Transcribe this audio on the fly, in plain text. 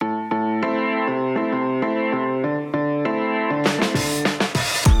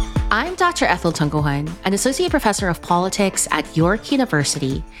I'm Dr. Ethel Tungguhan, an associate professor of politics at York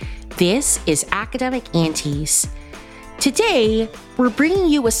University. This is Academic Aunties. Today, we're bringing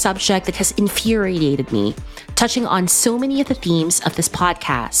you a subject that has infuriated me, touching on so many of the themes of this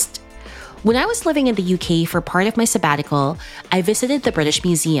podcast. When I was living in the UK for part of my sabbatical, I visited the British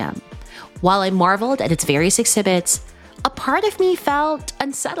Museum. While I marveled at its various exhibits, a part of me felt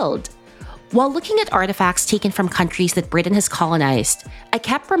unsettled. While looking at artifacts taken from countries that Britain has colonized, I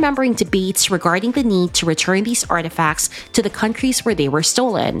kept remembering debates regarding the need to return these artifacts to the countries where they were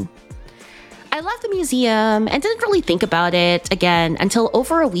stolen. I left the museum and didn't really think about it again until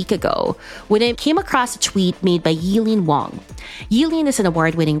over a week ago when I came across a tweet made by Yilin Wong. Yilin is an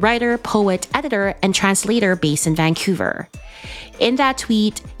award-winning writer, poet, editor, and translator based in Vancouver. In that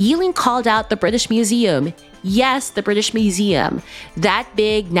tweet, Yilin called out the British Museum. Yes, the British Museum, that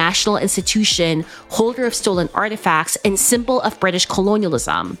big national institution, holder of stolen artifacts and symbol of British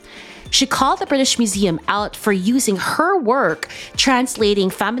colonialism. She called the British Museum out for using her work translating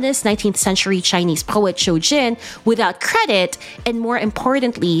feminist 19th century Chinese poet Zhou Jin without credit and, more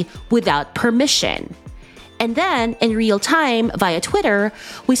importantly, without permission. And then, in real time, via Twitter,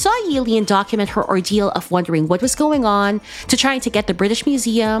 we saw Yilin document her ordeal of wondering what was going on, to trying to get the British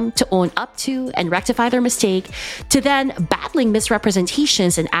Museum to own up to and rectify their mistake, to then battling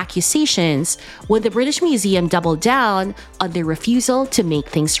misrepresentations and accusations when the British Museum doubled down on their refusal to make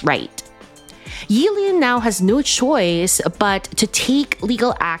things right. Yilin now has no choice but to take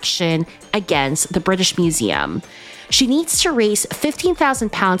legal action against the British Museum. She needs to raise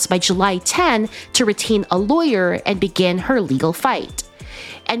 £15,000 by July 10 to retain a lawyer and begin her legal fight.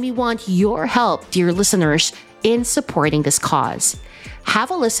 And we want your help, dear listeners, in supporting this cause.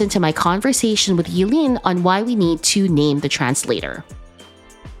 Have a listen to my conversation with Yilin on why we need to name the translator.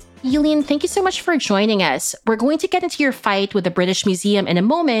 Yilin, thank you so much for joining us. We're going to get into your fight with the British Museum in a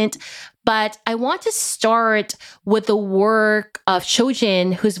moment, but I want to start with the work of Zhou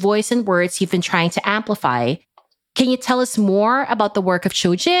Jin, whose voice and words you've been trying to amplify. Can you tell us more about the work of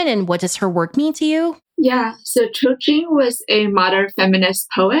Zhou Jin and what does her work mean to you? Yeah, so Zhou Jin was a modern feminist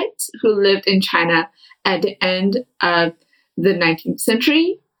poet who lived in China at the end of the 19th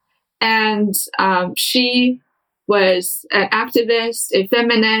century. And she was an activist, a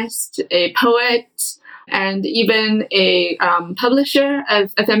feminist, a poet, and even a publisher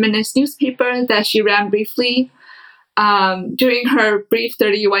of a feminist newspaper that she ran briefly. During her brief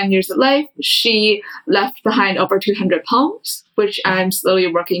 31 years of life, she left behind over 200 poems, which I'm slowly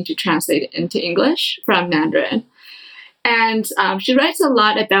working to translate into English from Mandarin. And she writes a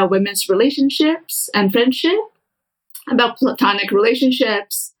lot about women's relationships and friendship, about platonic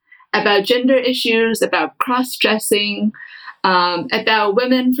relationships, about gender issues, about cross-dressing, about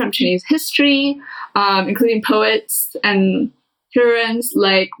women from Chinese history, including poets and heroines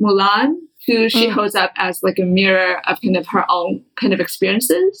like Mulan, who she holds up as like a mirror of kind of her own kind of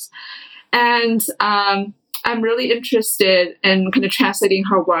experiences. And I'm really interested in kind of translating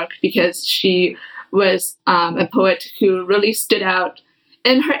her work because she was a poet who really stood out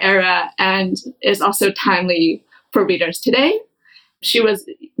in her era and is also timely for readers today. She was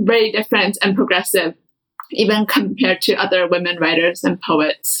very different and progressive, even compared to other women writers and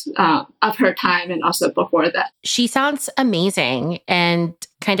poets of her time and also before that. She sounds amazing, and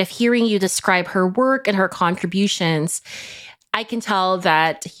kind of hearing you describe her work and her contributions, I can tell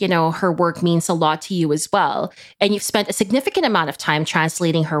that, her work means a lot to you as well. And you've spent a significant amount of time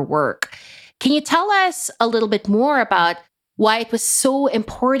translating her work. Can you tell us a little bit more about why it was so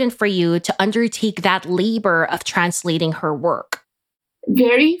important for you to undertake that labor of translating her work?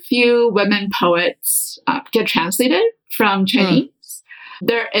 Very few women poets get translated from Chinese.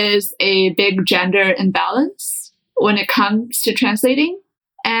 There is a big gender imbalance when it comes to translating.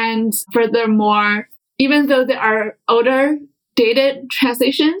 And furthermore, even though there are older, dated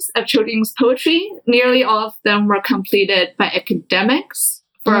translations of Zhou Jin's poetry, nearly all of them were completed by academics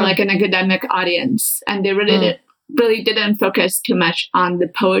for like an academic audience. And they really didn't focus too much on the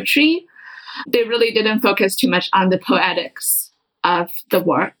poetry. They really didn't focus too much on the poetics of the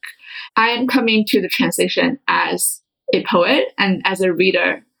work. I am coming to the translation as a poet and as a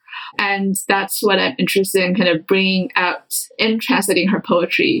reader. And that's what I'm interested in kind of bringing out in translating her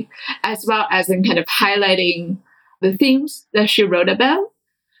poetry, as well as in kind of highlighting the themes that she wrote about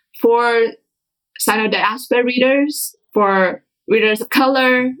for Sino-diaspora readers, for readers of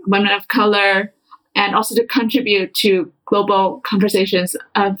color, women of color, and also to contribute to global conversations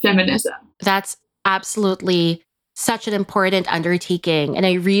of feminism. That's absolutely such an important undertaking. And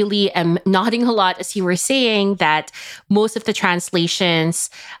I really am nodding a lot as you were saying that most of the translations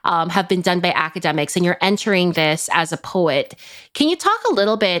have been done by academics, and you're entering this as a poet. Can you talk a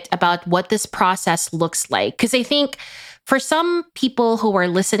little bit about what this process looks like? Because I think for some people who are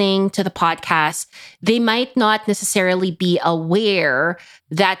listening to the podcast, they might not necessarily be aware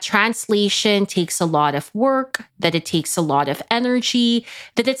that translation takes a lot of work, that it takes a lot of energy,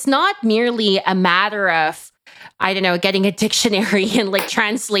 that it's not merely a matter of, I don't know, getting a dictionary and like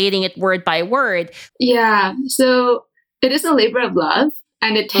translating it word by word. Yeah. So it is a labor of love,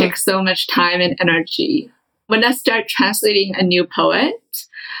 and it takes so much time and energy. When I start translating a new poet,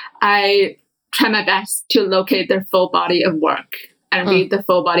 I try my best to locate their full body of work and read the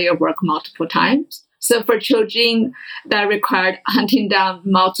full body of work multiple times. So for Qiu Jing, that required hunting down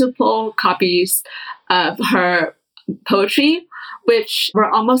multiple copies of her poetry, which were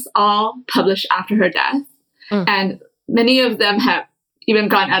almost all published after her death. And many of them have even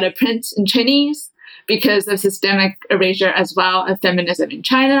gone out of print in Chinese because of systemic erasure as well of feminism in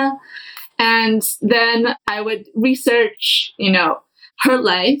China. And then I would research, her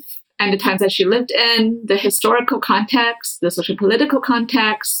life and the times that she lived in, the historical context, the social political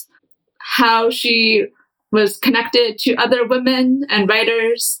context, how she was connected to other women and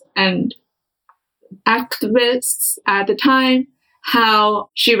writers and activists at the time, how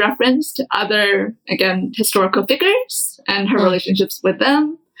she referenced other, again, historical figures and her relationships with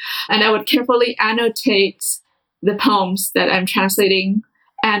them. And I would carefully annotate the poems that I'm translating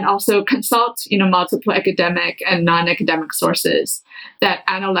and also consult, multiple academic and non-academic sources that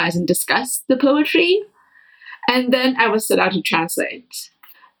analyze and discuss the poetry. And then I would set out to translate.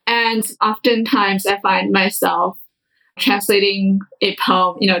 And oftentimes I find myself translating a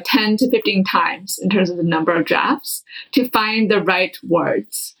poem, 10 to 15 times in terms of the number of drafts to find the right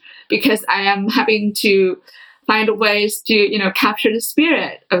words, because I am having to find ways to, capture the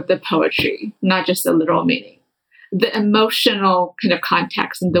spirit of the poetry, not just the literal meaning. The emotional kind of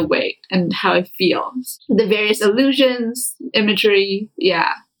context and the weight and how it feels. The various allusions, imagery,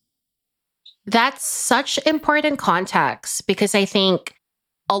 yeah. That's such important context, because I think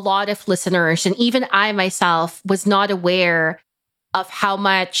a lot of listeners, and even I myself, was not aware of how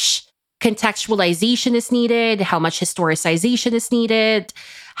much contextualization is needed, how much historicization is needed,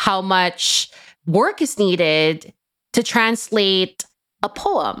 how much work is needed to translate a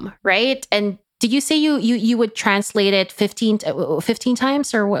poem, right? And did you say you would translate it 15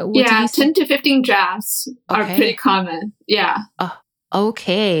 times, or what? Yeah, 10 to 15 drafts are pretty common. Yeah.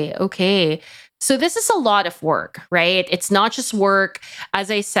 Okay. So this is a lot of work, right? It's not just work,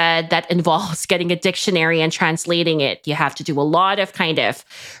 as I said, that involves getting a dictionary and translating it. You have to do a lot of kind of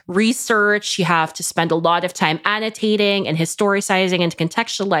research. You have to spend a lot of time annotating and historicizing and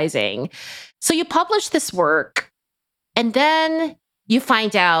contextualizing. So you publish this work, and then you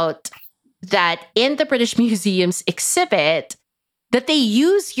find out that in the British Museum's exhibit, that they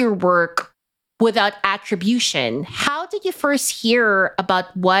use your work without attribution. How did you first hear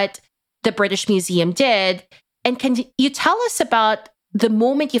about what the British Museum did? And can you tell us about the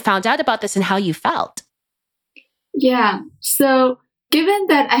moment you found out about this and how you felt? Yeah. So given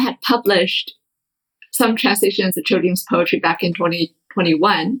that I had published some translations of children's poetry back in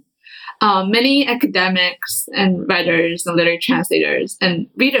 2021, many academics and writers and literary translators and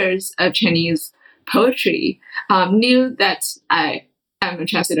readers of Chinese poetry knew that I am a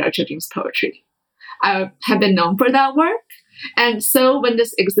translator of children's poetry. I have been known for that work. And so when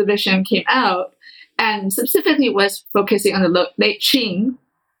this exhibition came out, and specifically was focusing on the late Qing,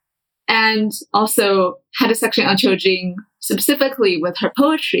 and also had a section on Qiu Jing specifically with her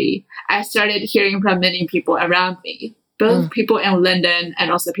poetry, I started hearing from many people around me, both people in London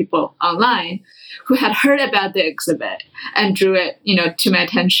and also people online, who had heard about the exhibit and drew it, to my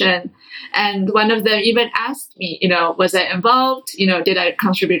attention. And one of them even asked me, was I involved? Did I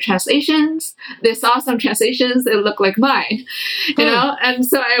contribute translations? They saw some translations that looked like mine, and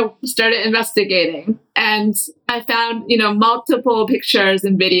so I started investigating. And I found, multiple pictures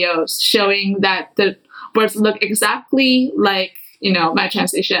and videos showing that the words look exactly like, my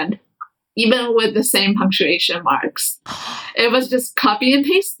translation, even with the same punctuation marks. It was just copy and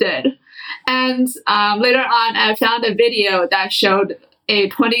pasted. And later on, I found a video that showed a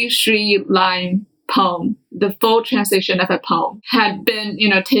 23-line poem, the full translation of a poem, had been,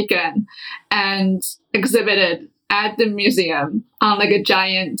 taken and exhibited at the museum on like a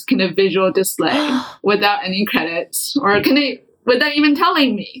giant kind of visual display without any credits or without even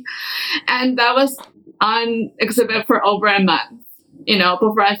telling me. And that was on exhibit for over a month,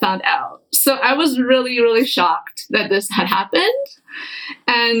 before I found out. So I was really, really shocked that this had happened.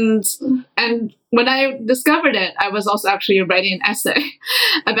 And when I discovered it, I was also actually writing an essay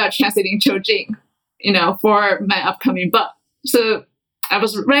about translating Choujing, for my upcoming book. So I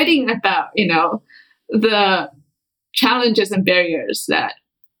was writing about, the challenges and barriers that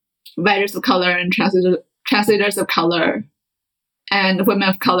writers of color and translators of color and women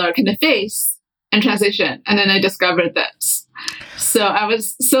of color can face in translation. And then I discovered this. So I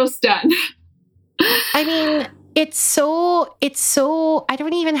was so stunned. I mean, it's so, I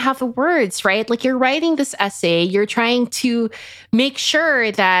don't even have the words, right? Like, you're writing this essay, you're trying to make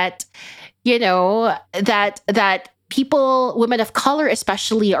sure that, that people, women of color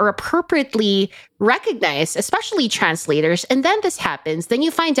especially, are appropriately recognized, especially translators. And then this happens, then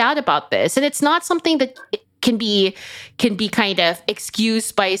you find out about this. And it's not something that can be kind of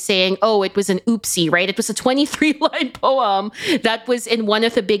excused by saying, oh, it was an oopsie, right? It was a 23-line poem that was in one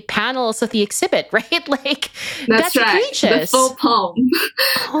of the big panels of the exhibit, right? Like, that's right. egregious. The full poem.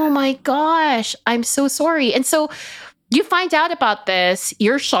 Oh my gosh, I'm so sorry. And so you find out about this,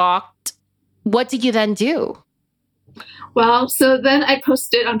 you're shocked. What did you then do? Well, so then I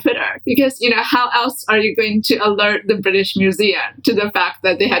posted on Twitter because, how else are you going to alert the British Museum to the fact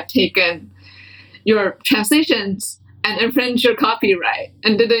that they had taken your translations and infringe your copyright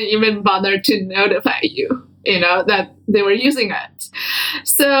and didn't even bother to notify you, that they were using it.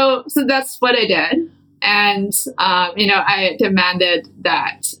 So that's what I did. And, I demanded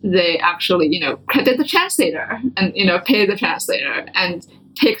that they actually, credit the translator and, pay the translator and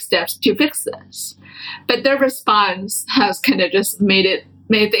take steps to fix this. But their response has kind of just made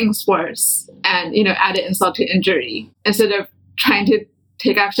things worse and, added insult to injury instead of trying to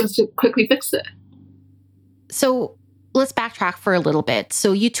take actions to quickly fix it. So let's backtrack for a little bit.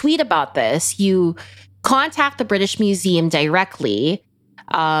 So you tweet about this, you contact the British Museum directly.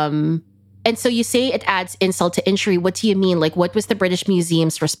 And so you say it adds insult to injury. What do you mean? Like, what was the British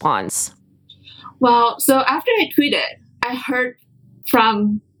Museum's response? Well, so after I tweeted, I heard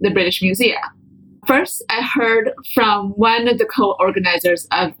from the British Museum. First, I heard from one of the co-organizers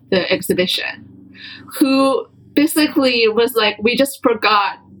of the exhibition, who basically was like, we just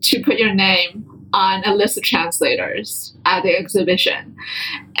forgot to put your name on a list of translators at the exhibition.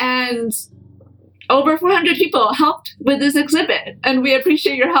 And over 400 people helped with this exhibit, and we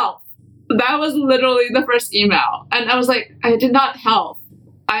appreciate your help. That was literally the first email. And I was like, I did not help.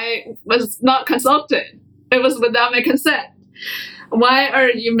 I was not consulted. It was without my consent. Why are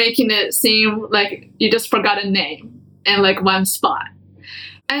you making it seem like you just forgot a name in like one spot?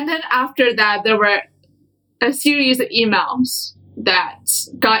 And then after that, there were a series of emails that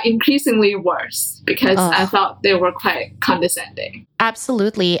got increasingly worse because I thought they were quite condescending.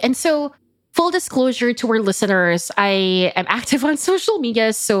 Absolutely. And so, full disclosure to our listeners, I am active on social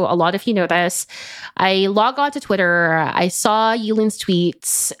media, so a lot of you know this. I log on to Twitter, I saw Yulin's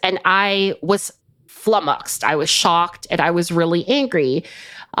tweets, and I was flummoxed. I was shocked, and I was really angry.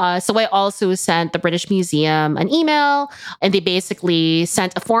 So I also sent the British Museum an email, and they basically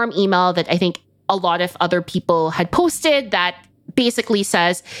sent a forum email that I think a lot of other people had posted that basically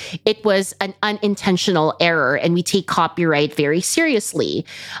says it was an unintentional error and we take copyright very seriously.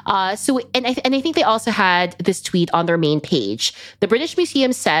 I think they also had this tweet on their main page. The British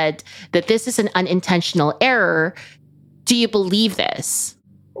Museum said that this is an unintentional error. Do you believe this?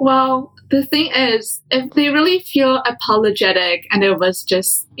 Well, the thing is, if they really feel apologetic and it was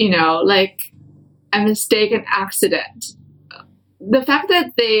just, like a mistake, an accident, the fact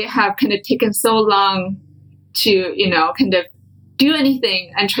that they have kind of taken so long to, kind of do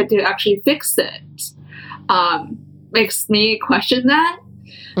anything and try to actually fix it makes me question that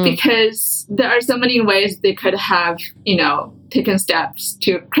because there are so many ways they could have, taken steps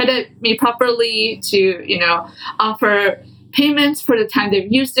to credit me properly, to, offer payments for the time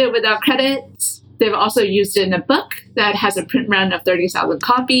they've used it without credits. They've also used it in a book that has a print run of 30,000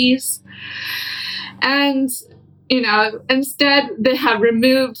 copies. And, instead they have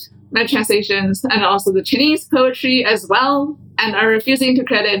removed my translations and also the Chinese poetry as well, and are refusing to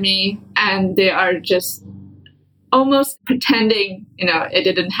credit me, and they are just almost pretending, it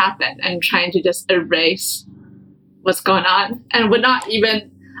didn't happen and trying to just erase what's going on and would not even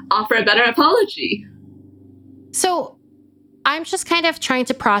offer a better apology. So I'm just kind of trying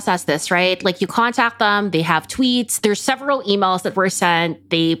to process this, right? Like, you contact them, they have tweets, there's several emails that were sent,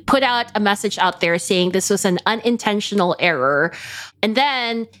 they put out a message out there saying this was an unintentional error, and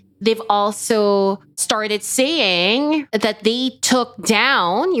then they've also started saying that they took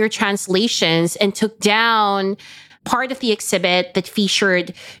down your translations and took down part of the exhibit that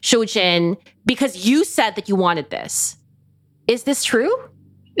featured Choujing because you said that you wanted this. Is this true?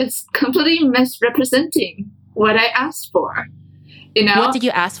 it's completely misrepresenting what I asked for. What did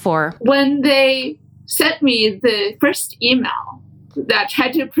you ask for? When they sent me the first email that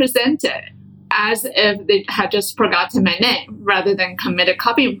tried to present it as if they had just forgotten my name rather than committed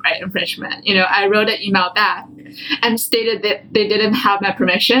copyright infringement, I wrote an email back and stated that they didn't have my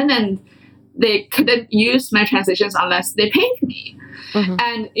permission and they couldn't use my translations unless they paid me. Mm-hmm.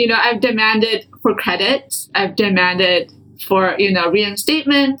 And, I've demanded for credit. I've demanded for,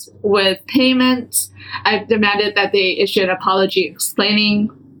 reinstatement with payment. I've demanded that they issue an apology explaining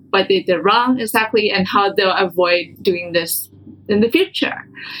what they did wrong exactly and how they'll avoid doing this in the future.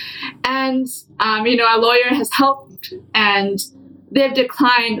 And, a lawyer has helped and they've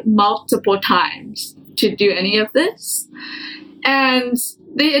declined multiple times to do any of this. And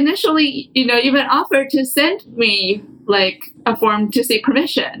they initially, even offered to send me like a form to seek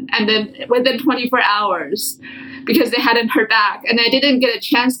permission. And then within 24 hours, because they hadn't heard back and I didn't get a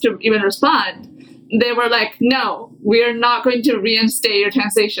chance to even respond, they were like, no, we're not going to reinstate your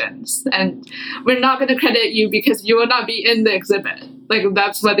translations. And we're not going to credit you because you will not be in the exhibit. Like,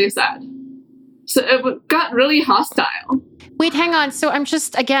 that's what they said. So it got really hostile. Wait, hang on. So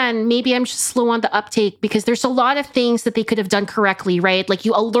maybe I'm just slow on the uptake because there's a lot of things that they could have done correctly, right? Like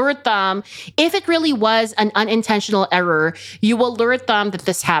you alert them. If it really was an unintentional error, you alert them that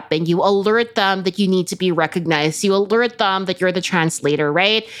this happened. You alert them that you need to be recognized. You alert them that you're the translator,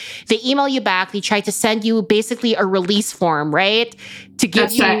 right? They email you back. They try to send you basically a release form, right? To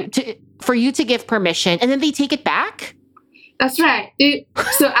give for you to give permission. And then they take it back? That's right.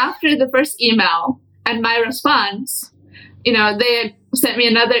 So after the first email and my response, they sent me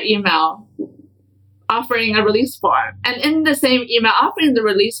another email offering a release form. And in the same email offering the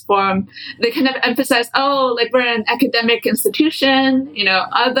release form, they kind of emphasize, we're an academic institution,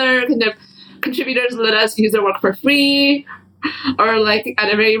 other kind of contributors let us use their work for free or like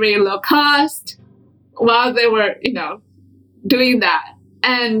at a very, very low cost while they were, doing that.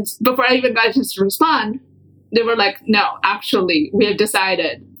 And before I even got a chance to respond, they were like, no, actually, we have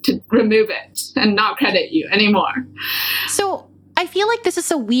decided to remove it and not credit you anymore. So I feel like this is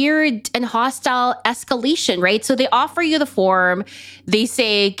a weird and hostile escalation, right? So they offer you the form. They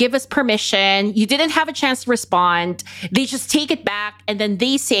say, give us permission. You didn't have a chance to respond. They just take it back. And then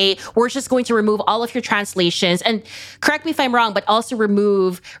they say, we're just going to remove all of your translations. And correct me if I'm wrong, but also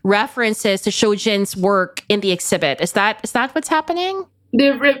remove references to Shoujin's work in the exhibit. Is that what's happening? They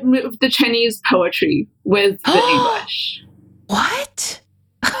removed the Chinese poetry with the English. What?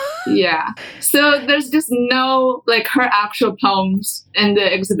 Yeah. So there's just no, her actual poems in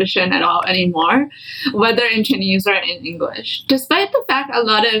the exhibition at all anymore, whether in Chinese or in English. Despite the fact a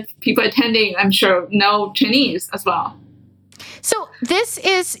lot of people attending, I'm sure, know Chinese as well. So this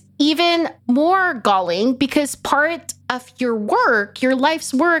is even more galling because part of your work, your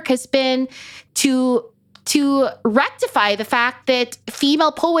life's work, has been to rectify the fact that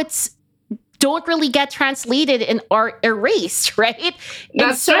female poets don't really get translated and are erased, right?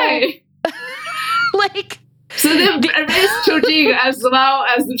 That's right. So they've erased Shoujin as well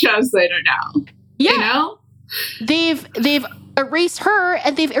as the translator now. Yeah. They've erased her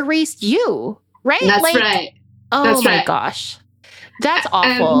and they've erased you, right? That's right. Oh That's my right. gosh. That's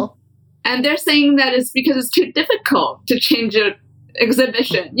awful. And they're saying that it's because it's too difficult to change an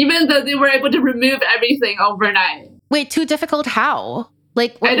exhibition, even though they were able to remove everything overnight. Wait, too difficult how?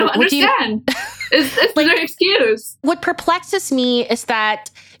 I don't understand. It's their excuse. What perplexes me is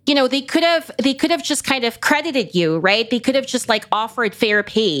that, they could have just kind of credited you, right? They could have just offered fair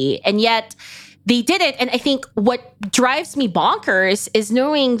pay, and yet they didn't. And I think what drives me bonkers is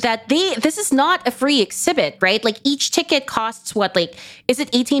knowing that this is not a free exhibit, right? Each ticket costs what, is it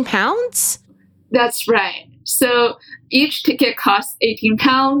 18 pounds? That's right. So each ticket costs 18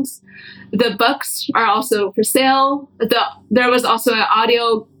 pounds. The books are also for sale. There was also an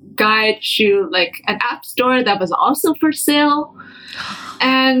audio guide to an app store that was also for sale.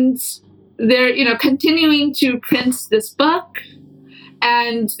 And they're, continuing to print this book.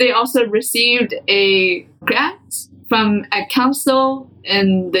 And they also received a grant from a council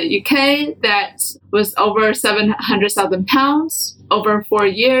in the UK that was over £700,000 over 4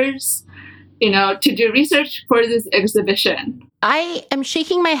 years, to do research for this exhibition. I am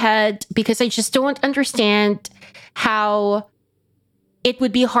shaking my head because I just don't understand how it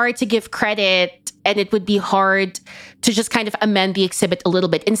would be hard to give credit and it would be hard to just kind of amend the exhibit a little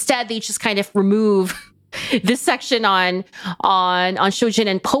bit. Instead, they just kind of remove this section on Shoujin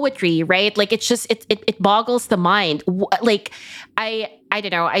and poetry, right? It boggles the mind. I don't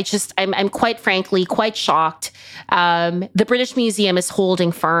know. I'm quite frankly quite shocked. The British Museum is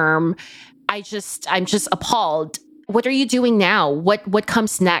holding firm. I'm just appalled What are you doing now? What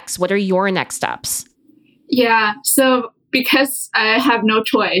comes next? What are your next steps? Yeah, so because I have no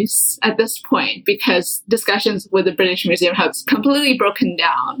choice at this point, because discussions with the British Museum have completely broken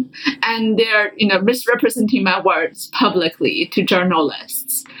down, and they're misrepresenting my words publicly to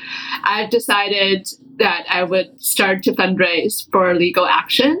journalists, I've decided that I would start to fundraise for legal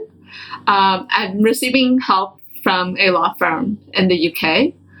action. I'm receiving help from a law firm in the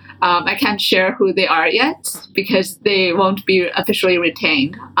UK. I can't share who they are yet because they won't be officially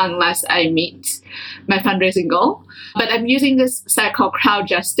retained unless I meet my fundraising goal. But I'm using this site called Crowd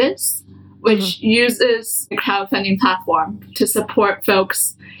Justice, which uses a crowdfunding platform to support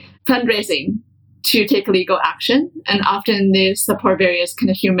folks fundraising to take legal action. And often they support various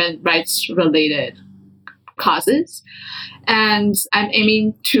kind of human rights related causes. And I'm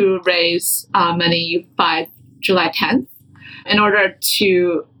aiming to raise money by July 10th in order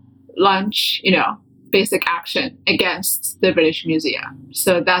to launch, basic action against the British Museum.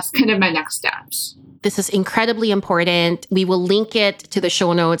 So that's kind of my next steps. This is incredibly important. We will link it to the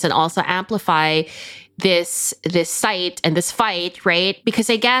show notes and also amplify this site and this fight, right? Because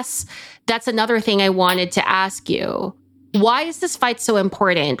I guess that's another thing I wanted to ask you. Why is this fight so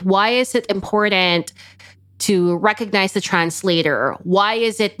important? Why is it important to recognize the translator? Why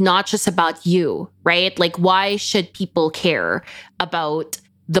is it not just about you, right? Like, why should people care about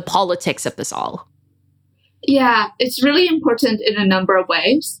the politics of this all? Yeah, it's really important in a number of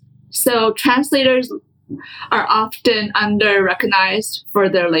ways. So translators are often under-recognized for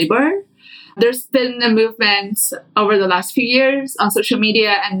their labor. There's been a movement over the last few years on social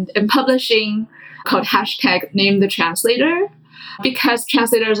media and in publishing called #NameTheTranslator, because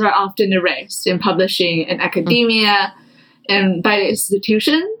translators are often erased in publishing, in academia, and by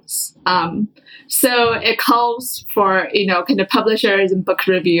institutions. So it calls for, kind of publishers and book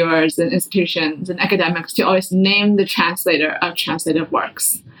reviewers and institutions and academics to always name the translator of translated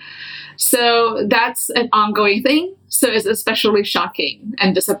works. So that's an ongoing thing. So it's especially shocking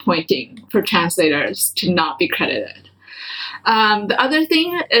and disappointing for translators to not be credited. The other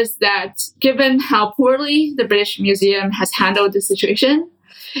thing is that given how poorly the British Museum has handled the situation,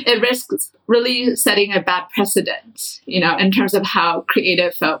 it risks really setting a bad precedent, in terms of how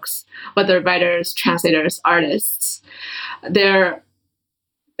creative folks, whether writers, translators, artists, their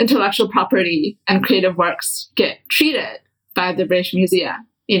intellectual property and creative works get treated by the British Museum.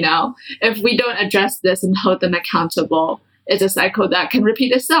 If we don't address this and hold them accountable, it's a cycle that can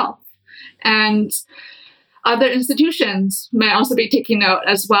repeat itself. And other institutions may also be taking note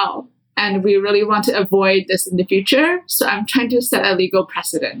as well. And we really want to avoid this in the future. So I'm trying to set a legal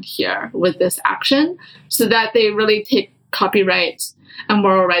precedent here with this action so that they really take copyright and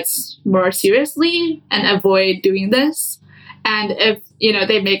moral rights more seriously and avoid doing this. And if,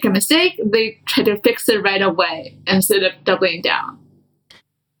 they make a mistake, they try to fix it right away instead of doubling down.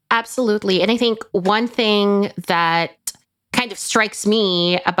 Absolutely. And I think one thing that kind of strikes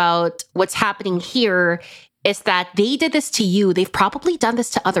me about what's happening here is that they did this to you. They've probably done this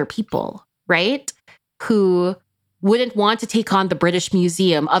to other people, right? Who wouldn't want to take on the British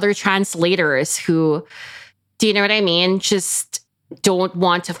Museum, other translators who, do you know what I mean? Just don't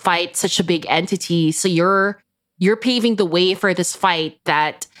want to fight such a big entity. So you're paving the way for this fight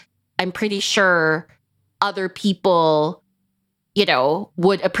that I'm pretty sure other people,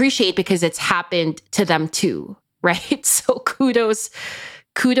 would appreciate because it's happened to them too, right? So kudos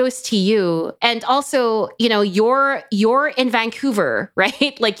to you. And also, you're in Vancouver,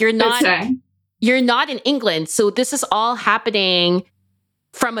 right? Like you're not in England. So this is all happening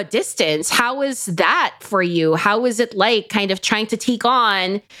from a distance. How is that for you? How is it like kind of trying to take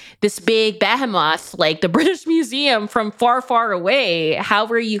on this big behemoth like the British Museum from far, far away? How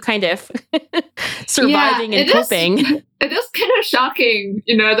were you kind of surviving and coping? It is kind of shocking,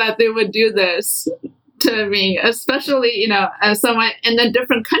 that they would do this to me, especially, as someone in a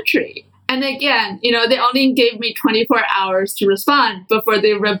different country. And again, they only gave me 24 hours to respond before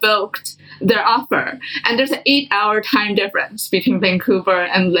they revoked their offer. And there's an 8-hour time difference between Vancouver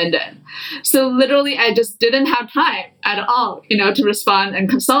and London. So literally, I just didn't have time at all, to respond and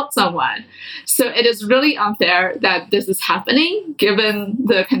consult someone. So it is really unfair that this is happening, given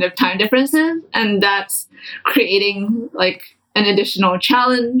the kind of time differences. And that's creating like an additional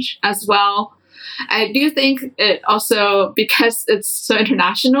challenge as well. I do think it also, because it's so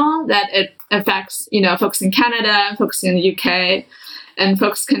international, that it affects, folks in Canada, folks in the UK, and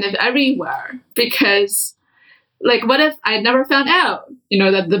folks kind of everywhere. Because, what if I never found out,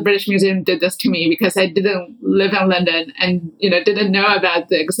 that the British Museum did this to me because I didn't live in London and, didn't know about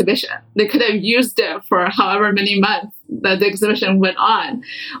the exhibition? They could have used it for however many months that the exhibition went on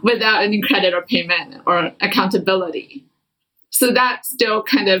without any credit or payment or accountability. So that still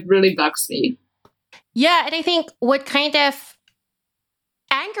kind of really bugs me. Yeah, and I think what kind of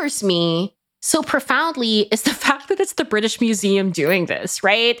angers me so profoundly is the fact that it's the British Museum doing this,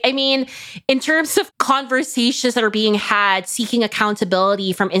 right? I mean, in terms of conversations that are being had, seeking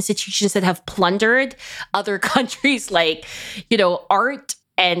accountability from institutions that have plundered other countries, like, art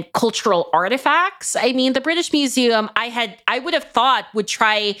and cultural artifacts. I mean, the British Museum, I would have thought would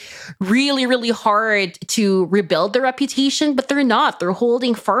try really, really hard to rebuild their reputation, but they're not. They're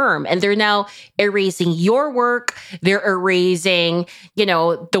holding firm, and they're now erasing your work. They're erasing,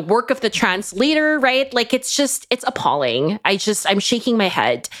 the work of the translator, right? Like, it's appalling. I'm shaking my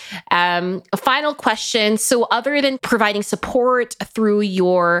head. A final question. So other than providing support through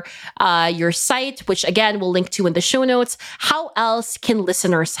your site, which again, we'll link to in the show notes, how else can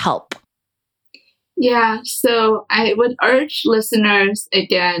listeners help? Yeah, so I would urge listeners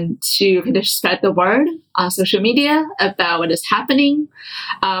again to kind of spread the word on social media about what is happening.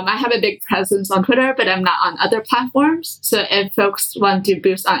 I have a big presence on Twitter, but I'm not on other platforms. So if folks want to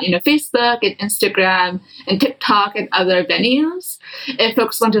boost on Facebook and Instagram and TikTok and other venues, if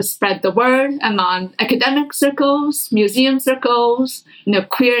folks want to spread the word among academic circles, museum circles,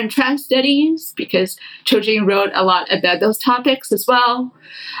 queer and trans studies, because Chojing wrote a lot about those topics as well.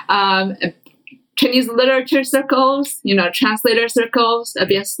 Chinese literature circles, translator circles,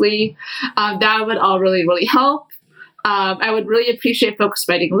 obviously, that would all really, really help. I would really appreciate folks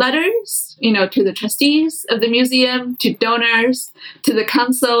writing letters, to the trustees of the museum, to donors, to the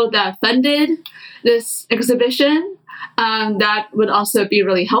council that funded this exhibition. That would also be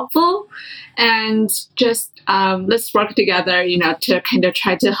really helpful. And just let's work together, to kind of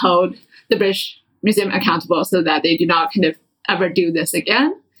try to hold the British Museum accountable so that they do not kind of ever do this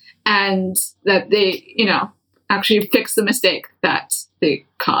again. And that they, actually fix the mistake that they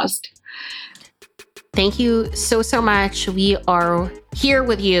caused. Thank you so, so much. We are here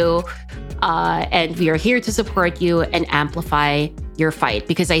with you, and we are here to support you and amplify your fight,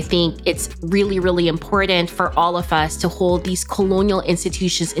 because I think it's really, really important for all of us to hold these colonial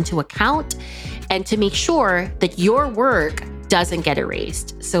institutions into account and to make sure that your work doesn't get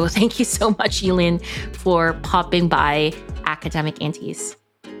erased. So thank you so much, Yilin, for popping by Academic Aunties.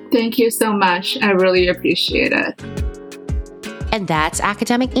 Thank you so much. I really appreciate it. And that's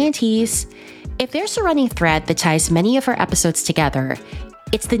Academic Aunties. If there's a running thread that ties many of our episodes together,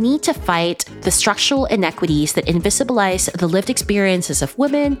 it's the need to fight the structural inequities that invisibilize the lived experiences of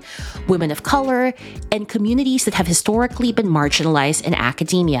women of color, and communities that have historically been marginalized in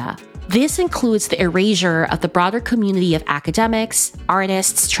academia. This includes the erasure of the broader community of academics,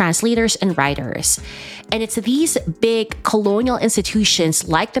 artists, translators, and writers. And it's these big colonial institutions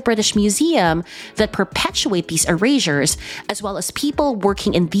like the British Museum that perpetuate these erasures, as well as people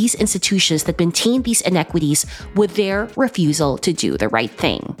working in these institutions that maintain these inequities with their refusal to do the right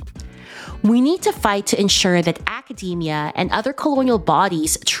thing. We need to fight to ensure that academia and other colonial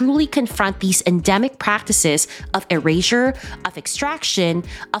bodies truly confront these endemic practices of erasure, of extraction,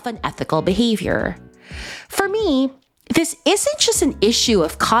 of unethical behavior. For me, this isn't just an issue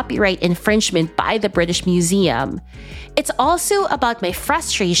of copyright infringement by the British Museum. It's also about my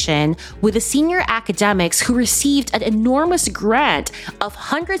frustration with the senior academics who received an enormous grant of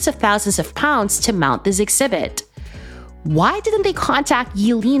hundreds of thousands of pounds to mount this exhibit. Why didn't they contact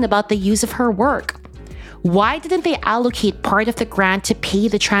Yilin about the use of her work? Why didn't they allocate part of the grant to pay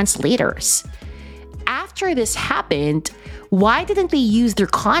the translators? After this happened, why didn't they use their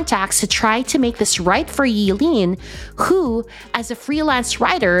contacts to try to make this right for Yilin, who, as a freelance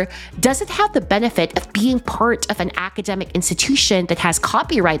writer, doesn't have the benefit of being part of an academic institution that has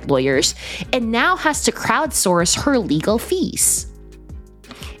copyright lawyers and now has to crowdsource her legal fees?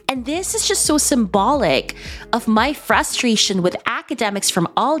 And this is just so symbolic of my frustration with academics from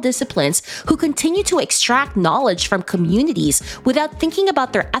all disciplines who continue to extract knowledge from communities without thinking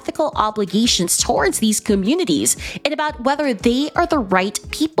about their ethical obligations towards these communities and about whether they are the right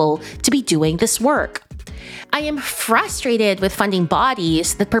people to be doing this work. I am frustrated with funding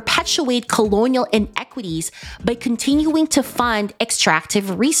bodies that perpetuate colonial inequities by continuing to fund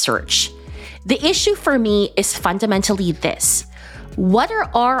extractive research. The issue for me is fundamentally this. What are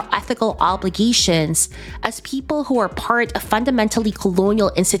our ethical obligations as people who are part of fundamentally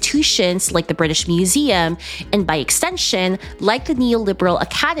colonial institutions like the British Museum, and by extension, like the Neoliberal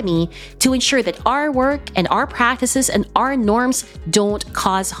Academy, to ensure that our work and our practices and our norms don't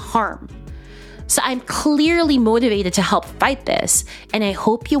cause harm? So I'm clearly motivated to help fight this, and I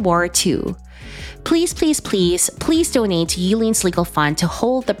hope you are too. Please, please, please, please donate to Yulian's Legal Fund to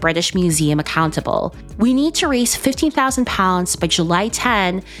hold the British Museum accountable. We need to raise £15,000 by July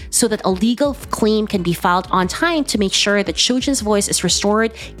 10 so that a legal claim can be filed on time to make sure that Shojin's voice is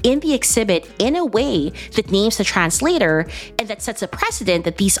restored in the exhibit in a way that names the translator and that sets a precedent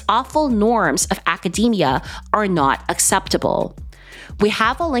that these awful norms of academia are not acceptable. We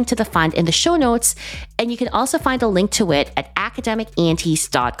have a link to the fund in the show notes, and you can also find a link to it at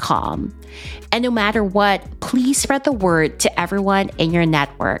academicaunties.com. And no matter what, please spread the word to everyone in your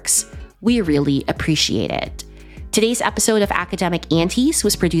networks. We really appreciate it. Today's episode of Academic Aunties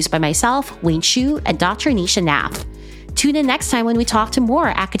was produced by myself, Wayne Chu, and Dr. Nisha Nath. Tune in next time when we talk to more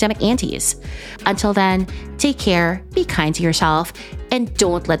Academic Aunties. Until then, take care, be kind to yourself, and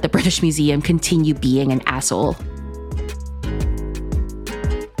don't let the British Museum continue being an asshole.